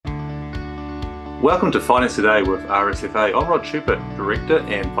Welcome to Finance Today with RSFA. I'm Rod Schubert, Director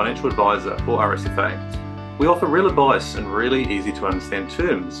and Financial Advisor for RSFA. We offer real advice in really easy to understand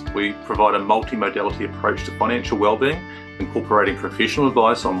terms. We provide a multi-modality approach to financial wellbeing, incorporating professional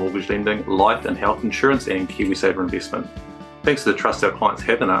advice on mortgage lending, life and health insurance, and KiwiSaver investment. Thanks to the trust our clients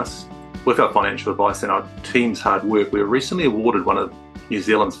have in us, with our financial advice and our team's hard work, we were recently awarded one of New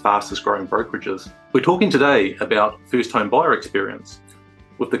Zealand's fastest growing brokerages. We're talking today about first home buyer experience.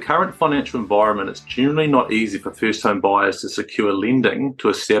 With the current financial environment, it's generally not easy for first-home buyers to secure lending to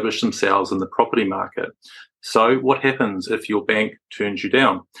establish themselves in the property market. So what happens if your bank turns you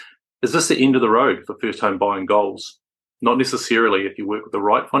down? Is this the end of the road for first-home buying goals? Not necessarily if you work with the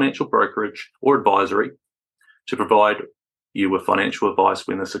right financial brokerage or advisory to provide you with financial advice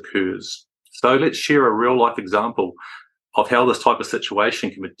when this occurs. So let's share a real-life example of how this type of situation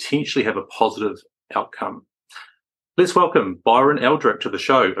can potentially have a positive outcome. Let's welcome Byron Eldrick to the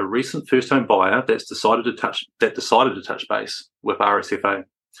show, a recent first-home buyer that decided to touch base with RSFA.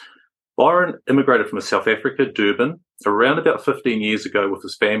 Byron immigrated from South Africa, Durban, around about 15 years ago with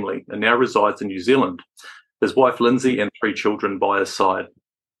his family and now resides in New Zealand. His wife Lindsay and 3 children by his side.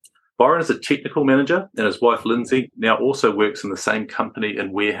 Byron is a technical manager and his wife Lindsay now also works in the same company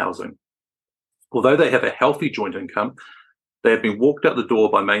in warehousing. Although they have a healthy joint income, they have been walked out the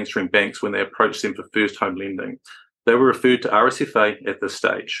door by mainstream banks when they approached them for first-home lending. They were referred to RSFA at this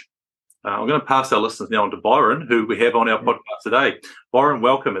stage. I'm going to pass our listeners now on to Byron, who we have on our podcast today. Byron,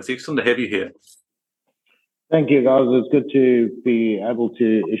 welcome. It's excellent to have you here. Thank you, guys. It's good to be able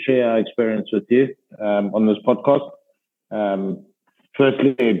to share our experience with you on this podcast.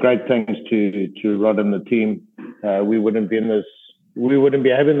 Firstly, great thanks to Rod and the team. We wouldn't be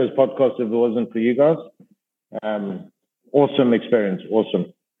having this podcast if it wasn't for you guys. Awesome experience.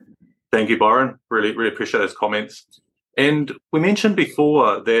 Awesome. Thank you, Byron. Really appreciate those comments. And we mentioned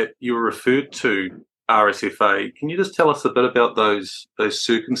before that you were referred to RSFA. Can you just tell us a bit about those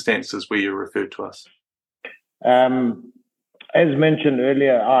circumstances where you were referred to us? As mentioned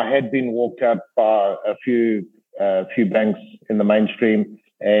earlier, I had been walked out by a few banks in the mainstream,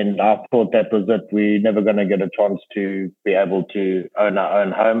 and I thought that was it. We're never going to get a chance to be able to own our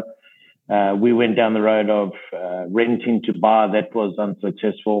own home. We went down the road of renting to buy. That was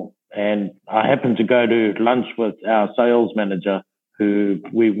unsuccessful. And I happened to go to lunch with our sales manager, who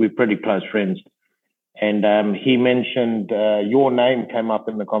we're pretty close friends. And he mentioned your name came up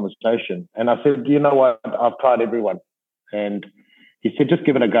in the conversation. And I said, you know what? I've tried everyone. And he said, just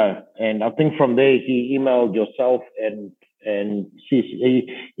give it a go. And I think from there, he emailed yourself and he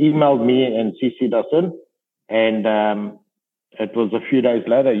emailed me and CC'd us in. And it was a few days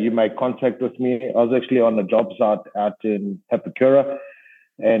later, you made contact with me. I was actually on a job site out in Papakura.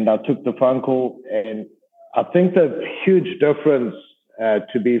 And I took the phone call, and I think the huge difference,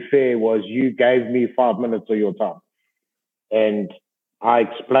 to be fair, was you gave me 5 minutes of your time. And I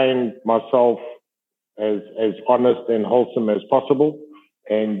explained myself as honest and wholesome as possible,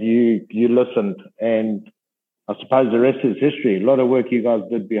 and you listened. And I suppose the rest is history. A lot of work you guys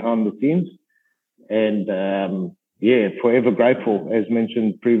did behind the scenes. And, forever grateful, as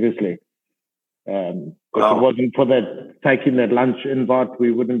mentioned previously. If it wasn't for taking that lunch invite,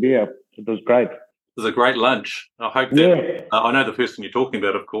 we wouldn't be here. It was great. It was a great lunch. I hope that, I know the person you're talking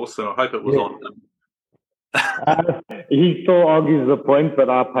about, of course, and I hope it was on. He still argues the point, but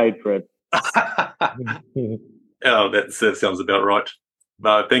I paid for it. That sounds about right.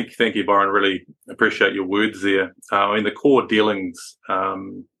 Thank you, Byron. Really appreciate your words there. The core dealings,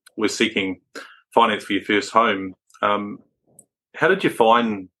 we're seeking finance for your first home. How did you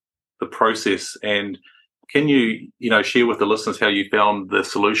find the process, and can you share with the listeners how you found the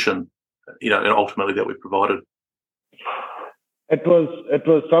solution, and ultimately that we provided? It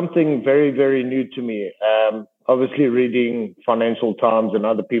was something very, very new to me. Obviously, reading Financial Times and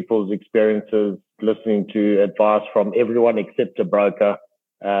other people's experiences, listening to advice from everyone except a broker,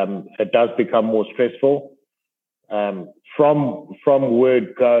 it does become more stressful. From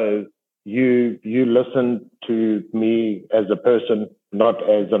word go, you listen to me as a person, not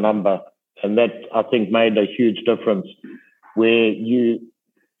as a number. And that, I think, made a huge difference, where you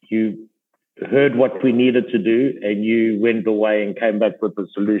heard what we needed to do and you went away and came back with a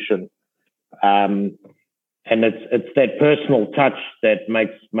solution. And it's that personal touch that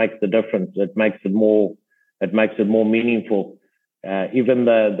makes the difference. It makes it more meaningful. Even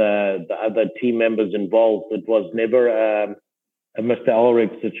the other team members involved, it was never a Mr.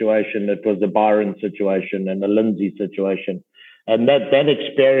 Ulrich situation. It was a Byron situation and a Lindsay situation. And that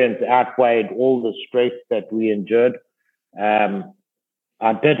experience outweighed all the stress that we endured.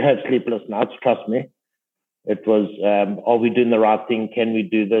 I did have sleepless nights, trust me. It was, are we doing the right thing? Can we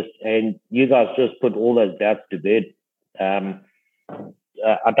do this? And you guys just put all those doubts to bed.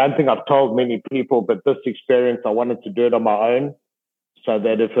 I don't think I've told many people, but this experience, I wanted to do it on my own so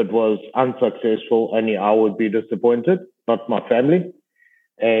that if it was unsuccessful, only I would be disappointed, not my family.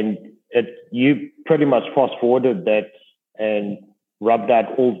 And you pretty much fast forwarded that and rubbed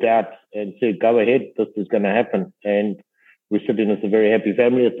out all doubts and said, go ahead, this is going to happen. And we're sitting as a very happy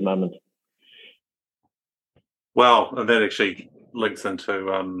family at the moment. Well, and that actually links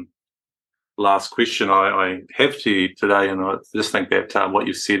into last question I have to you today, and I just think that what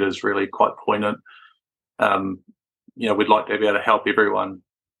you've said is really quite poignant. We'd like to be able to help everyone.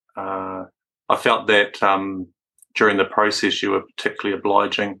 I felt that during the process you were particularly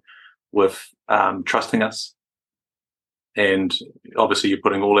obliging with trusting us, and obviously you're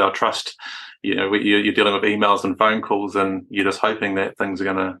putting all our trust. You're dealing with emails and phone calls, and you're just hoping that things are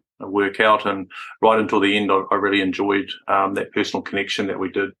going to work out. And right until the end, I really enjoyed that personal connection that we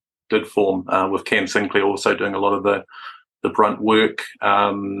did form with Cam Sinclair, also doing a lot of the brunt work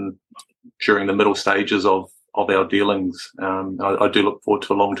during the middle stages of our dealings. I do look forward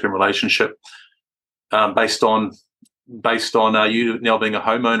to a long-term relationship based on you now being a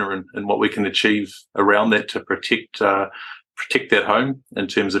homeowner and what we can achieve around that to protect that home in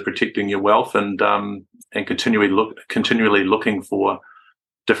terms of protecting your wealth and continually looking for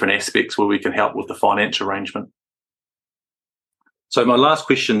different aspects where we can help with the finance arrangement. So my last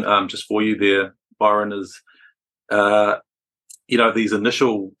question, just for you there, Byron, is, these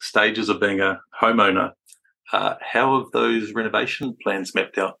initial stages of being a homeowner, how have those renovation plans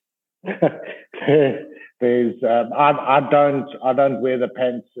mapped out? There's, I don't wear the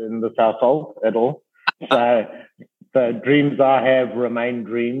pants in this household at all. So the dreams I have remain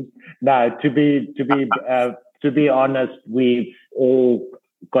dreams. No, to be honest, we've all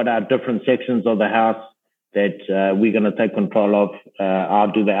got our different sections of the house that we're going to take control of. I'll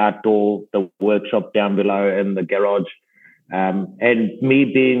do the outdoor, the workshop down below, and the garage. And me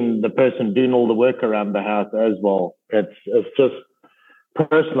being the person doing all the work around the house as well, it's just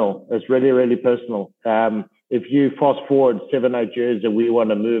personal. It's really, really personal. If you fast forward 7-8 years and we want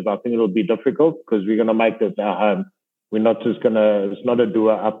to move, I think it'll be difficult because we're going to make this our home. We're not just going to, it's not a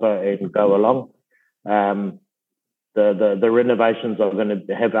doer-upper and go along. The renovations are going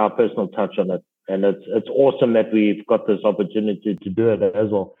to have our personal touch on it. And it's awesome that we've got this opportunity to do it as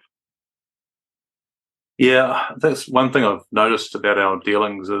well. Yeah, that's one thing I've noticed about our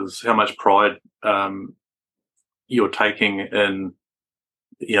dealings is how much pride you're taking in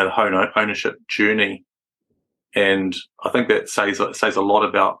the home ownership journey, and I think that says a lot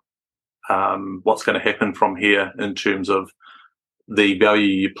about what's going to happen from here in terms of the value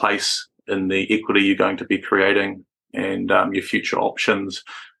you place in the equity you're going to be creating and your future options.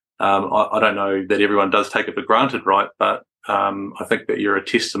 I don't know that everyone does take it for granted, right? But I think that you're a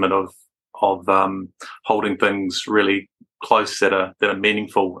testament of holding things really close that are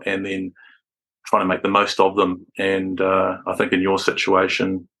meaningful, and then trying to make the most of them. And I think in your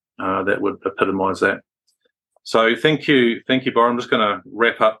situation, that would epitomise that. So thank you, Byron. I'm just going to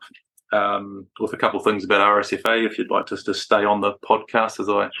wrap up with a couple of things about RSFA. If you'd like to just stay on the podcast as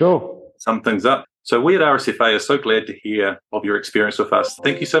I sum things up. So we at RSFA are so glad to hear of your experience with us.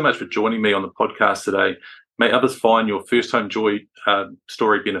 Thank you so much for joining me on the podcast today. May others find your first home joy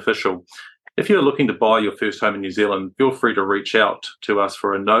story beneficial. If you're looking to buy your first home in New Zealand, feel free to reach out to us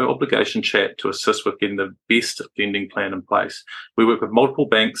for a no-obligation chat to assist with getting the best lending plan in place. We work with multiple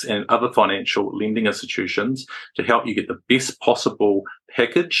banks and other financial lending institutions to help you get the best possible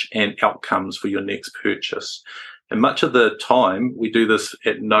package and outcomes for your next purchase. And much of the time, we do this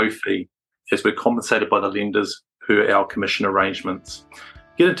at no fee, as we're compensated by the lenders per our commission arrangements.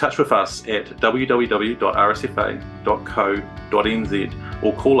 Get in touch with us at www.rsfa.co.nz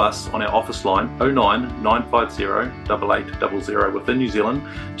or call us on our office line 09 950 8800 within New Zealand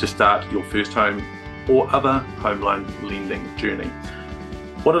to start your first home or other home loan lending journey.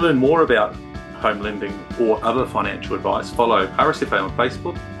 Want to learn more about home lending or other financial advice? Follow RSFA on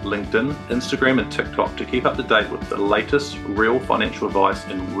Facebook, LinkedIn, Instagram and TikTok to keep up to date with the latest real financial advice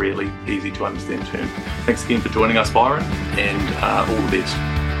in really easy to understand terms. Thanks again for joining us, Byron, and all the best.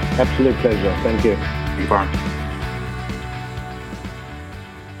 Absolute pleasure. Thank you. Thank you, Byron.